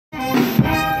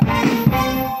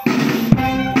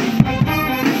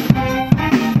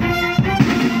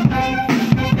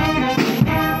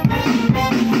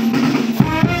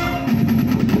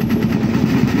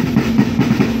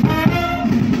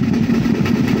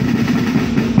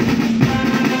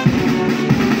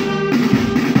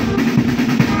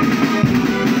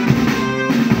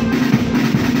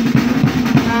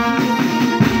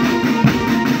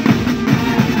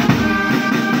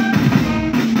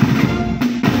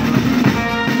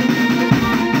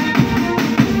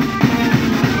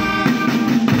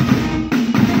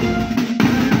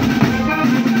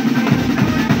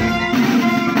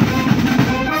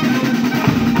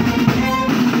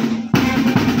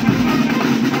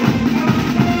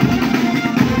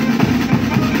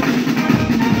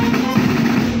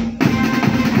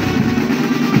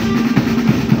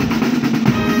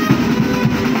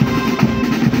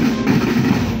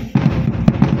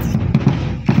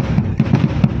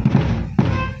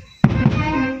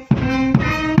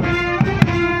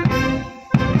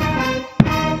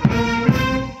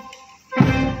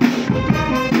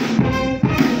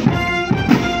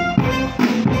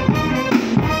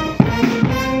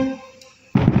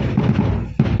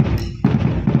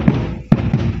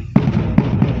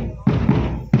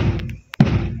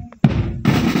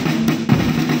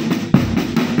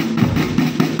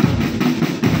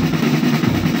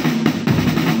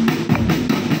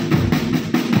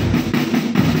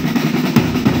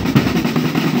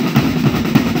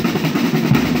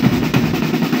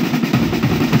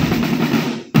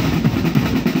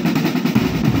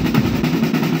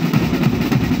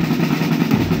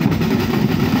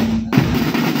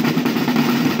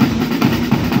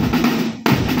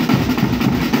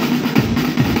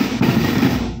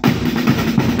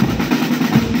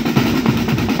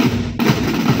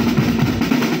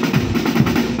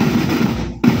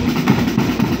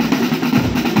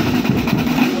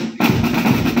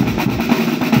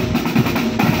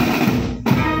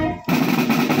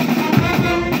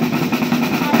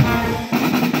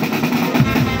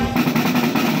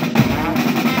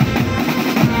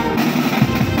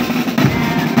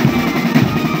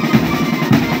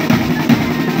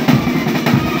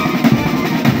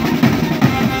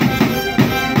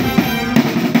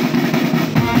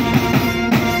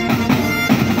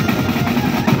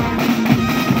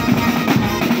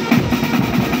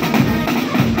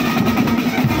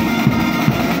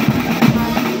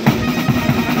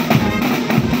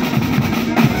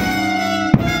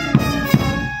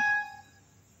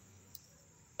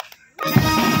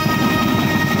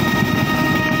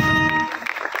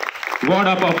What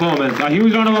a performance. A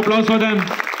huge round of applause for them.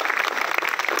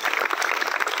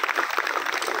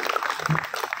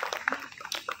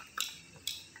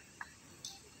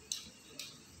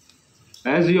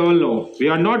 As you all know, we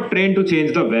are not trained to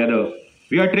change the weather.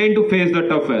 We are trained to face the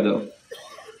tough weather.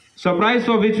 Surprise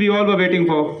for which we all were waiting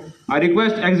for. I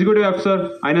request Executive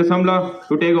Officer INS Hamla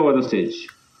to take over the stage.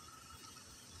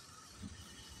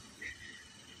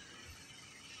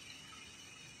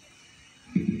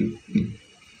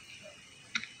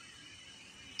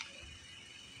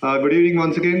 Good evening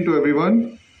once again to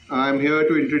everyone. I am here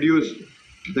to introduce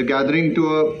the gathering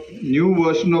to a new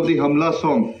version of the Hamla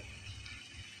song.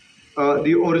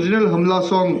 The original Hamla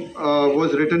song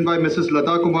was written by Mrs.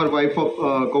 Lata Kumar, wife of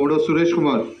Commodore Suresh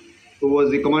Kumar, who was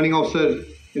the commanding officer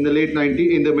in the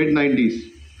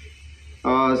mid-90s.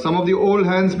 Some of the old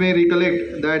hands may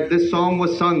recollect that this song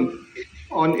was sung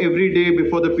on every day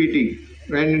before the PT.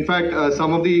 And in fact,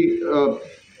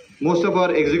 most of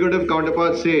our executive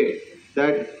counterparts say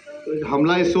that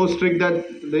Hamla is so strict that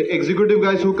the executive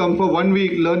guys who come for 1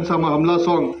 week learn some Hamla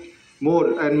song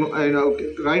more. And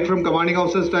right from commanding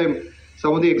officer's time,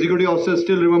 some of the executive officers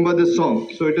still remember this song.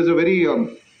 So it is a very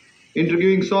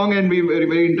intriguing song and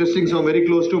very interesting song, very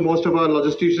close to most of our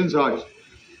logisticians' hearts.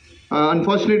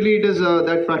 Unfortunately, it is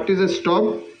that practice has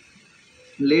stopped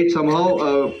late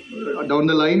somehow down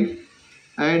the line,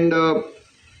 and the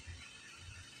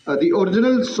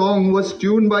original song was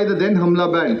tuned by the then Hamla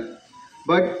band,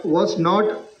 but was not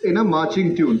in a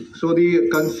marching tune. So the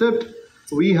concept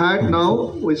we had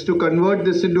now is to convert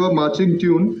this into a marching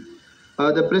tune.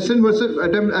 The present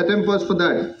attempt was for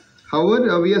that.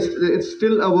 However, it's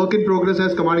still a work in progress,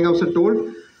 as commanding officer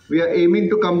told. We are aiming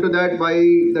to come to that by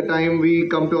the time we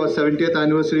come to our 70th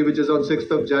anniversary, which is on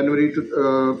 6th of January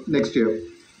next year.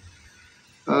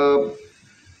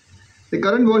 The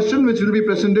current version, which will be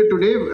presented today,